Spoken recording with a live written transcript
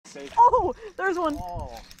Oh, there's one.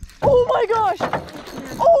 Oh my gosh.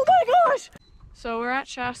 Oh my gosh. So we're at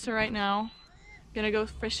Shasta right now. Gonna go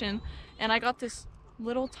fishing. And I got this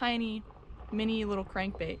little tiny mini little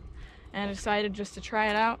crankbait. And I decided just to try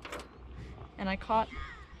it out. And I caught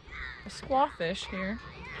a squawfish here.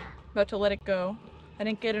 About to let it go. I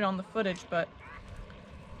didn't get it on the footage, but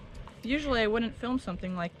usually I wouldn't film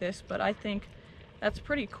something like this, but I think that's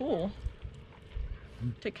pretty cool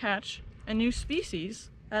to catch a new species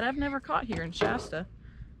that I've never caught here in Shasta.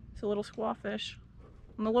 It's a little squawfish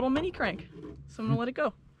and a little mini crank. So I'm gonna let it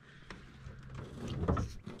go.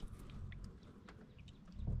 It's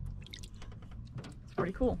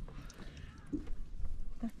pretty cool.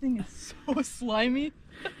 That thing is so slimy.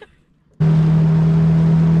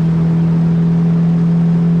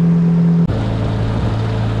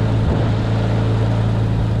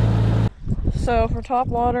 So for top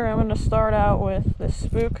water, I'm going to start out with this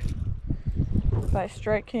Spook by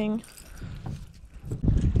Strike King.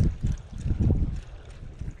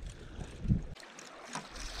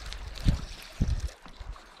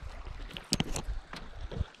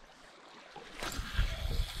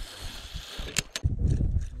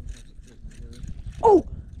 Oh!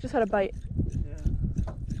 Just had a bite.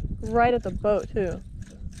 Right at the boat too.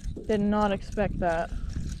 Did not expect that.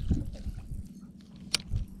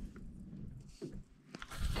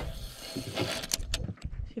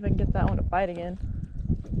 See if I can get that one to bite again.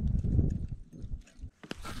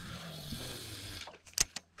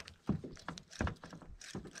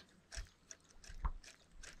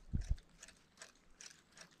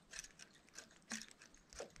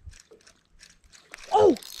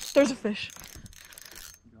 Oh! There's a fish.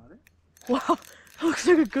 You got it? Wow, that looks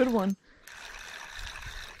like a good one.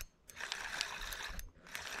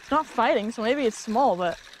 It's not fighting, so maybe it's small,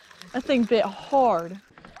 but that thing bit hard.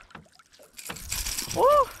 Woo!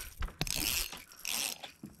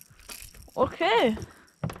 Okay,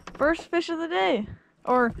 first fish of the day,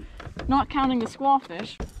 or not counting the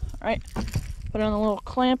squawfish. All right, put on a little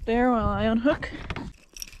clamp there while I unhook.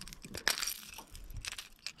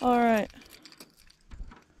 All right,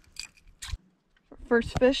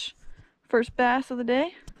 first fish, first bass of the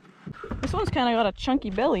day. This one's kind of got a chunky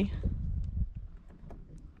belly.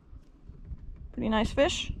 Pretty nice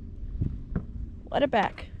fish. Let it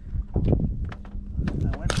back.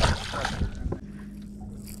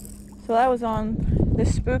 So that was on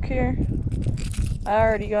this Spook here. I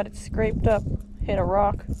already got it scraped up, hit a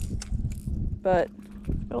rock, but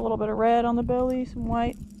got a little bit of red on the belly, some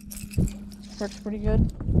white. Works pretty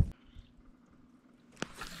good.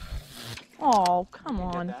 Oh, come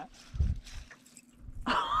on. Get that?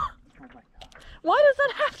 Oh my God. Why does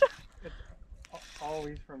that have to? It's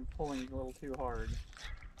always from pulling a little too hard.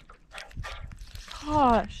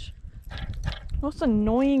 Gosh. Most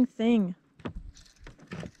annoying thing.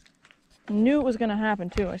 I knew it was gonna happen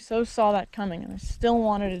too. I so saw that coming and I still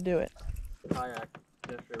wanted to do it. Kayak,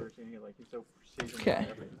 fish ever seen you like he's so seasoned. Okay.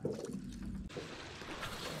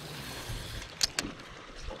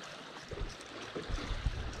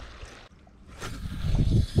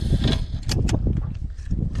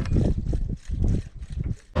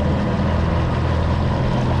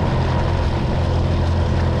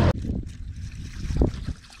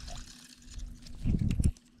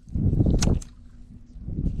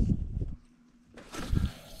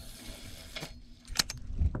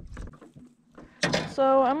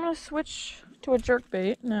 So I'm gonna switch to a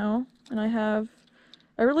jerkbait now, and I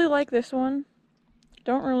really like this one.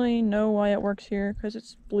 Don't really know why it works here because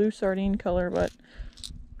it's blue sardine color, but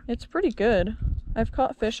it's pretty good. I've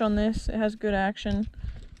caught fish on this. It has good action.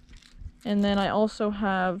 And then I also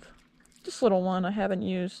have this little one I haven't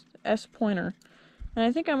used, S pointer. And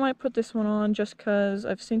I think I might put this one on just because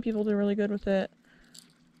I've seen people do really good with it.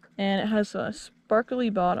 And it has a sparkly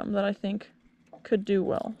bottom that I think could do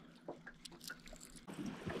well.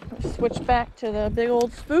 Switch back to the big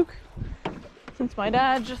old Spook since my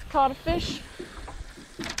dad just caught a fish.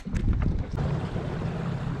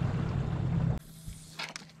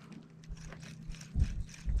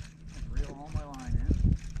 Reel all my line in.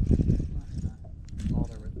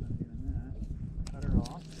 Bother with them doing that. Cut her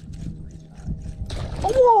off.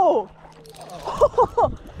 Whoa!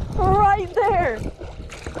 Oh, right there!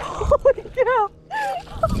 Holy cow!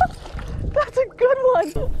 That's a good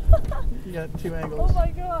one! You got two angles. Oh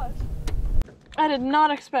my gosh. I did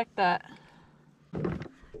not expect that.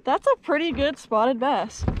 That's a pretty good spotted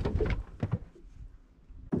bass.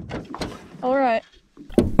 Alright.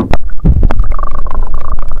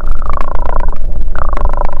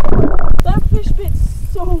 That fish bit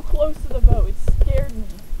so close to the boat, it scared me.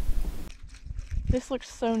 This looks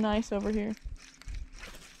so nice over here.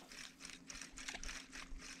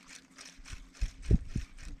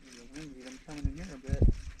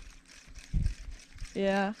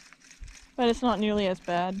 Yeah, but it's not nearly as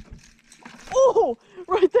bad. Oh,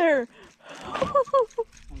 right there. I'm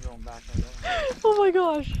going back over there. Oh my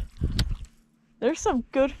gosh. There's some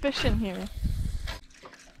good fish in here.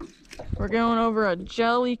 We're going over a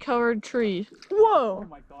jelly-covered tree. Whoa! Oh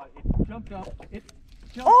my god, it jumped up. It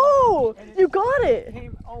jumped Oh, up, you got it!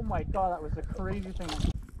 came, oh my god, that was the crazy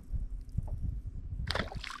thing.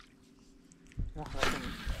 Oh, that thing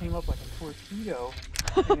came up like a torpedo,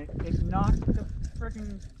 and it knocked the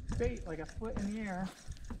freaking bait like a foot in the air.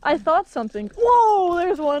 I thought something. Whoa,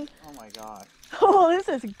 there's one. Oh my god. Oh, this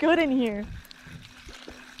is good in here.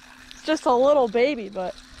 It's just a little baby,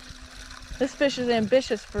 but this fish is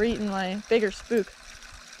ambitious for eating my bigger spook.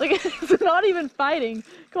 Like, it's not even fighting.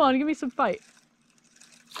 Come on, give me some fight.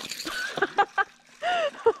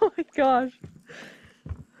 Oh my gosh.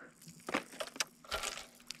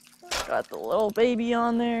 Got the little baby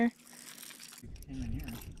on there. Came in here.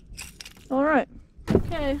 Alright.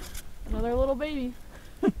 Okay. Another little baby.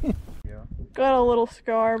 Yeah. Got a little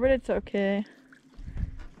scar, but it's okay.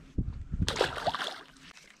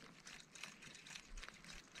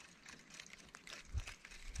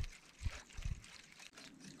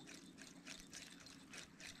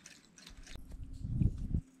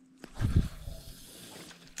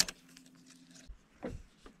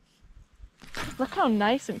 Look how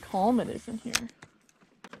nice and calm it is in here.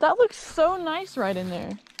 That looks so nice right in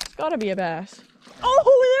there. It's gotta be a bass.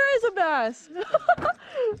 Oh, there is a bass!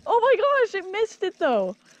 Oh my gosh, it missed it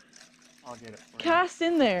though. I'll get it for you. Cast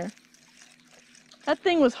in there. That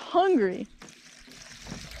thing was hungry.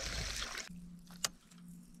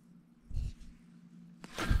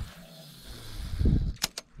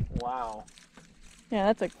 Wow. Yeah,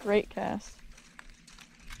 that's a great cast.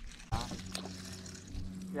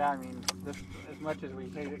 Yeah, I mean, this, as much as we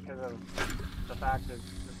hate it because of the fact that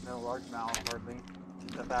there's no largemouth hardly,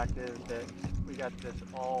 the fact is that we got this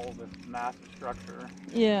massive structure.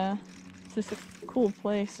 Yeah, it's just a cool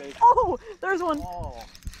place. Basic. Oh, there's one. Oh,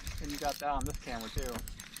 and you got that on this camera too.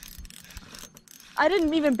 I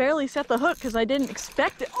didn't even barely set the hook because I didn't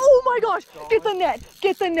expect it. Oh my gosh, get the net,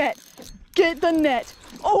 get the net, get the net.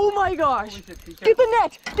 Oh my gosh, get the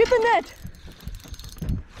net, get the net.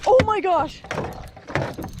 Oh my gosh.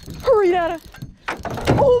 Hurry, Dada.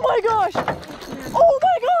 Oh my gosh. Oh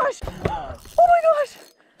my gosh. Oh my gosh.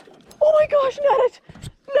 Oh my gosh, net it.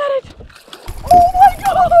 Net it. Oh my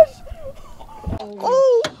gosh.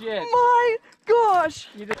 Oh shit. my gosh.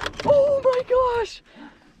 Oh my gosh.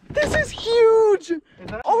 This is huge.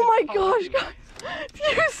 Oh my gosh, guys. Do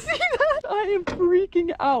you see that? I am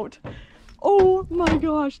freaking out. Oh my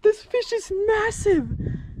gosh. This fish is massive.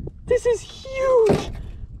 This is huge.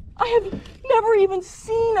 I have never even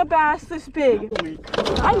seen a bass this big.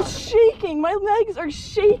 I'm shaking. My legs are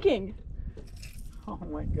shaking. Oh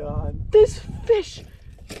my god. This fish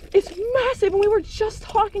is massive. And we were just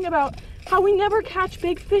talking about how we never catch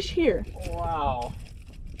big fish here. Wow.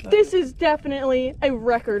 This is definitely a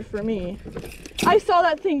record for me. I saw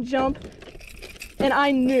that thing jump and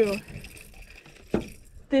I knew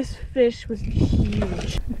this fish was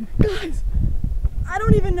huge. Guys, I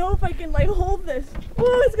don't even know if I can like hold this.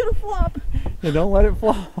 Oh, it's gonna flop. Yeah, don't let it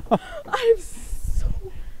flop. I am so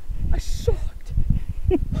shocked.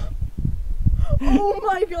 Oh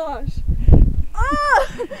my gosh. Ah!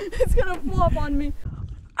 It's gonna flop on me.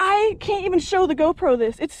 I can't even show the GoPro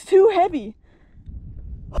this. It's too heavy.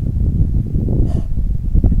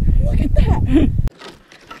 Look at that.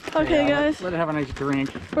 Okay, yeah, guys. Let it have a nice drink.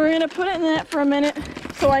 We're gonna put it in the net for a minute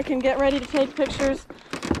so I can get ready to take pictures.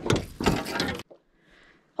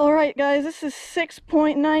 Alright guys, this is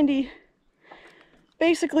 6.90.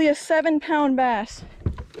 Basically a 7-pound bass.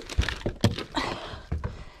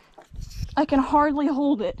 I can hardly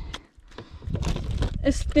hold it.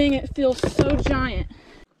 This thing, it feels so giant.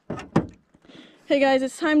 Hey guys,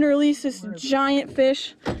 it's time to release this giant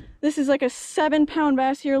fish. This is like a 7-pound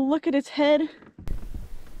bass here. Look at its head.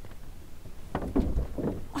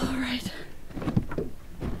 Alright.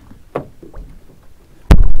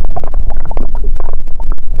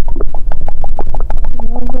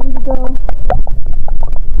 Ready to go.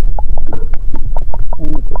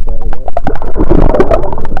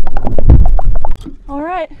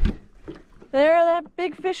 Alright. There that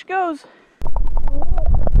big fish goes.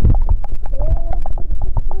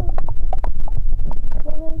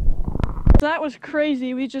 That was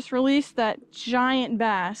crazy. We just released that giant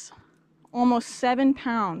bass. Almost 7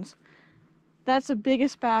 pounds. That's the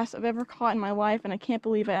biggest bass I've ever caught in my life, and I can't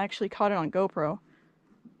believe I actually caught it on GoPro.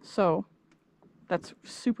 So, that's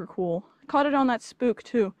super cool. Caught it on that spook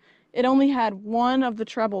too. It only had one of the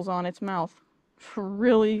trebles on its mouth.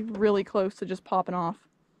 Really, really close to just popping off.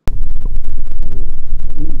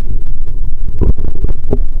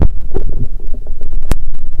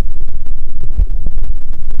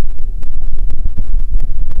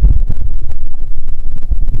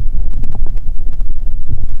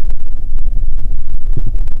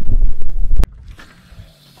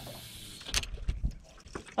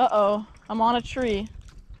 Uh-oh, I'm on a tree.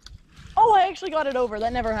 Oh, I actually got it over.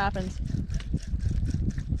 That never happens.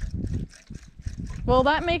 Well,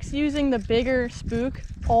 that makes using the bigger spook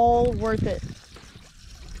all worth it.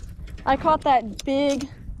 I caught that big,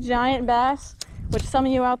 giant bass, which some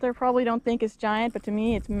of you out there probably don't think is giant, but to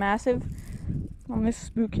me it's massive, on this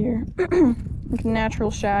spook here. Like natural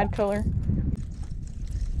shad color.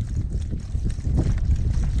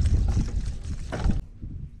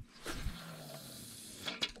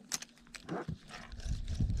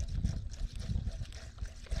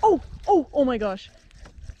 Oh my gosh.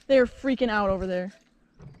 They're freaking out over there.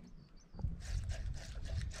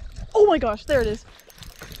 Oh my gosh, there it is.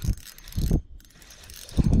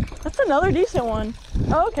 That's another decent one.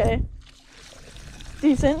 Oh, okay.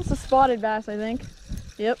 Decent. It's a spotted bass, I think.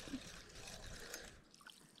 Yep.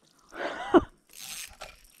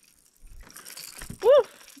 Woo!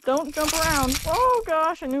 Don't jump around. Oh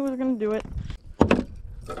gosh, I knew I was gonna do it.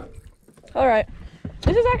 Alright.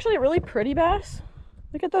 This is actually a really pretty bass.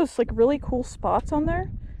 Look at those like really cool spots on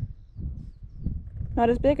there. Not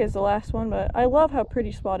as big as the last one, but I love how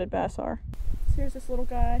pretty spotted bass are. So here's this little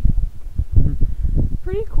guy.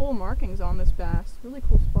 Pretty cool markings on this bass. Really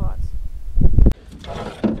cool spots.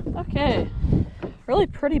 Okay. Really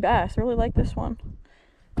pretty bass. I really like this one.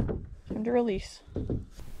 Time to release.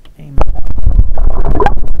 Aim.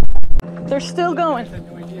 They're still going.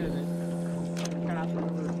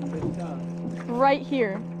 Right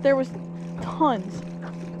here. There was tons.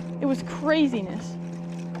 It was craziness.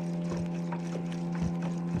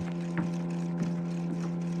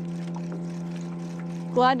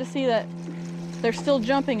 Glad to see that they're still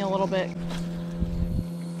jumping a little bit.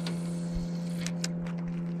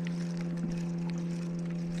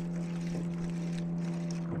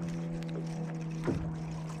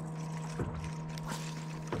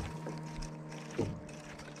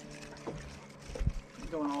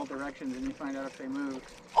 Go in all directions and you find out if they move.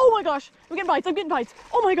 Oh my gosh! I'm getting bites! I'm getting bites!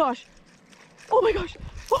 Oh my gosh! Oh my gosh!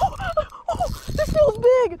 Oh, oh, this feels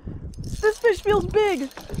big! This fish feels big!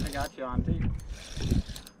 I got you on tape.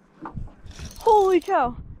 Holy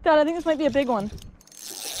cow! Dad, I think this might be a big one.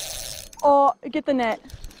 Oh, get the net.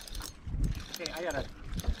 Okay, I gotta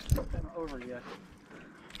come over you.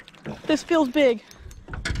 This feels big.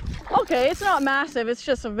 Okay, it's not massive. It's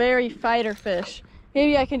just a very fighter fish.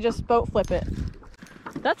 Maybe I can just boat flip it.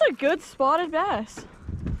 That's a good spotted bass.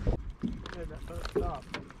 Yeah, that boat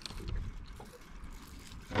stopped.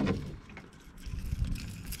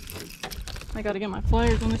 I gotta get my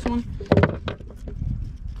pliers on this one.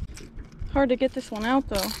 Hard to get this one out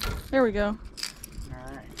though. There we go.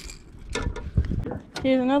 Alright.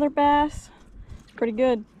 Here's another bass. Pretty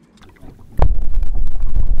good.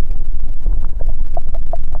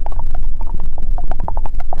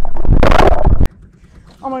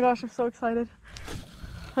 Oh my gosh, I'm so excited.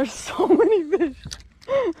 There's so many fish.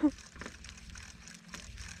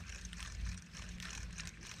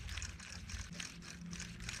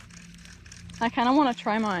 I kind of want to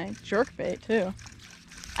try my jerkbait too.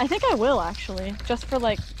 I think I will actually, just for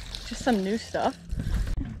like, just some new stuff.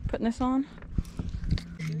 Putting this on.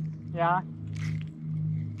 Yeah.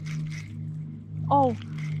 Oh,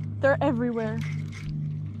 they're everywhere.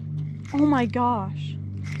 Oh my gosh.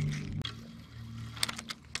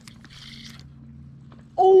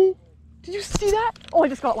 Oh, did you see that? Oh, I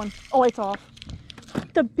just got one. Oh, it's off.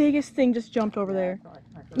 The biggest thing just jumped over there.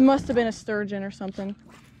 It must have been a sturgeon or something.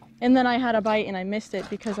 And then I had a bite and I missed it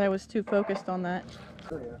because I was too focused on that.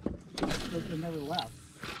 They never left.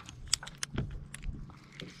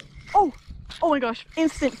 Oh, oh my gosh,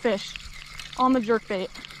 instant fish on the jerkbait.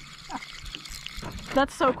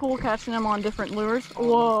 That's so cool catching them on different lures.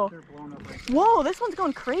 Whoa. Whoa, this one's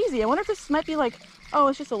going crazy. I wonder if this might be like, oh,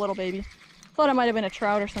 it's just a little baby. Thought it might have been a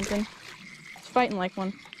trout or something. It's fighting like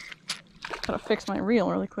one. Gotta fix my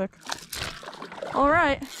reel really quick. All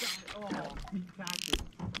right.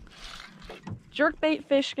 Jerkbait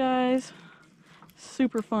fish, guys.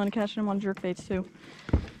 Super fun catching them on jerkbaits too.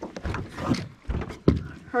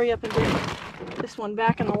 Hurry up and get this one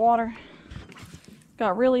back in the water.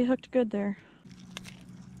 Got really hooked good there.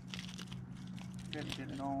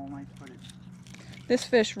 This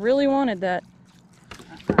fish really wanted that.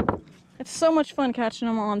 It's so much fun catching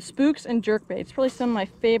them on spooks and jerkbaits. Probably some of my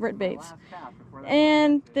favorite baits.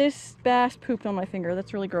 And this bass pooped on my finger.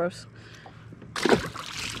 That's really gross.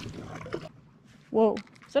 Whoa,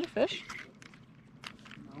 is that a fish?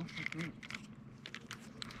 No, it's me.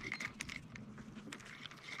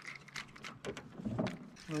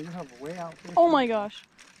 Well, you have a way out fish. Oh my gosh,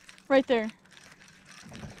 right there.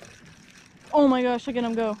 Oh my gosh, look at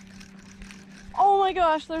them go. Oh my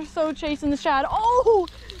gosh, they're so chasing the shad. Oh!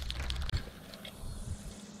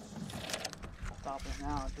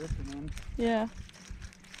 Now it's drifting in. Yeah.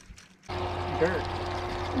 Dirt.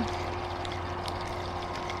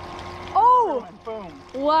 Oh! Boom.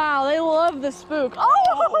 Wow, they love the spook.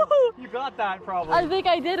 Oh! You got that probably. I think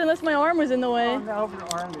I did, unless my arm was in the way. Oh no,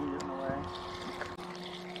 your arm didn't get in the way.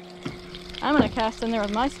 I'm gonna cast in there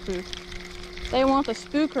with my spook. They want the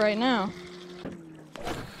spook right now.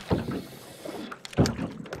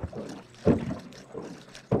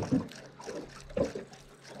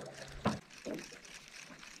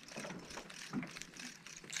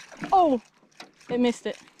 Oh! It missed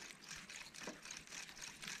it.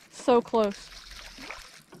 So close.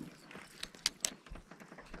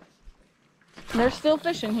 They're still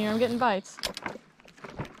fishing here. I'm getting bites.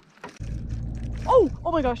 Oh!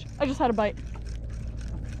 Oh my gosh. I just had a bite.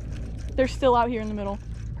 They're still out here in the middle.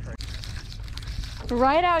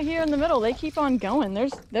 Right out here in the middle. They keep on going.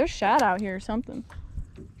 There's shad out here or something.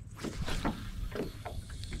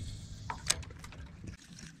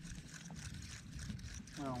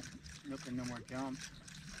 Well, nothing, no more jumps.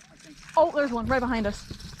 I think. Oh, there's one right behind us.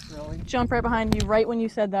 Really? Jump right behind you right when you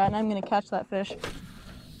said that, and I'm gonna catch that fish.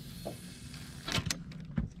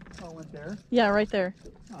 Oh, went there? Yeah, right there.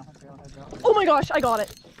 Oh, okay, I'll head that way. Oh my gosh, I got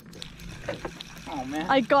it. Oh man.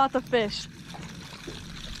 I got the fish.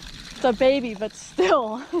 It's a baby, but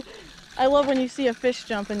still. I love when you see a fish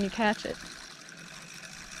jump and you catch it.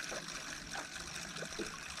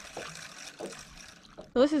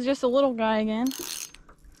 So this is just a little guy again.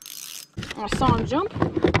 I saw him jump.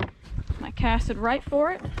 I casted right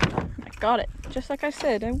for it. I got it, just like I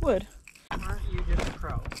said I would. Aren't you just a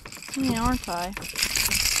pro? Yeah, aren't I?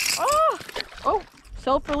 Oh! Oh!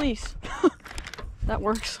 Self-release. That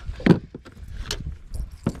works.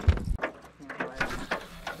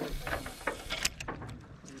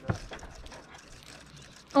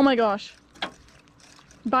 Oh my gosh.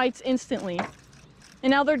 Bites instantly.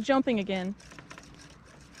 And now they're jumping again.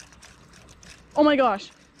 Oh my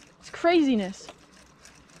gosh. It's craziness.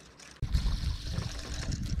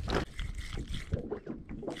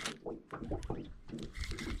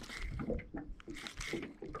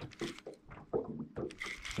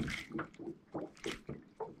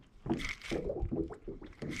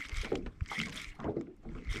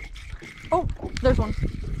 Oh, there's one.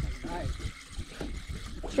 Nice.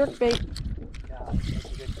 Jerk bait. Yeah, that's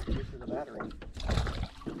a good use of the battery.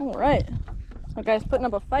 All right. That guy's putting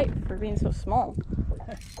up a fight for being so small.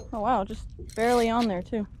 Oh wow, just barely on there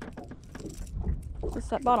too. Just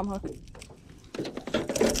that bottom hook.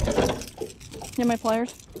 Need my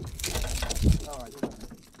pliers? Oh, I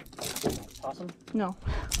didn't. Awesome. No.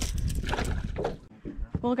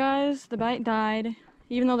 Well guys, the bite died.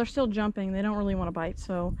 Even though they're still jumping, they don't really want to bite,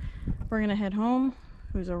 so we're gonna head home.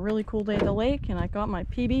 It was a really cool day at the lake and I got my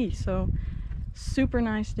PB, so super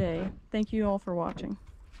nice day. Thank you all for watching.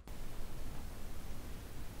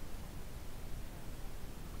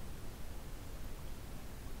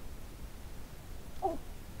 Oh,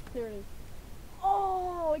 there it is.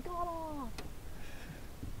 Oh, it got off.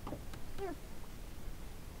 There.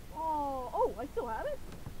 Oh, I still have it?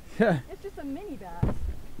 Yeah. It's just a mini bass.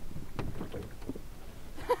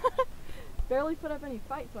 Barely put up any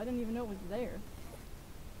fight, so I didn't even know it was there.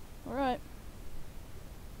 Alright.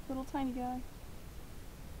 Little tiny guy.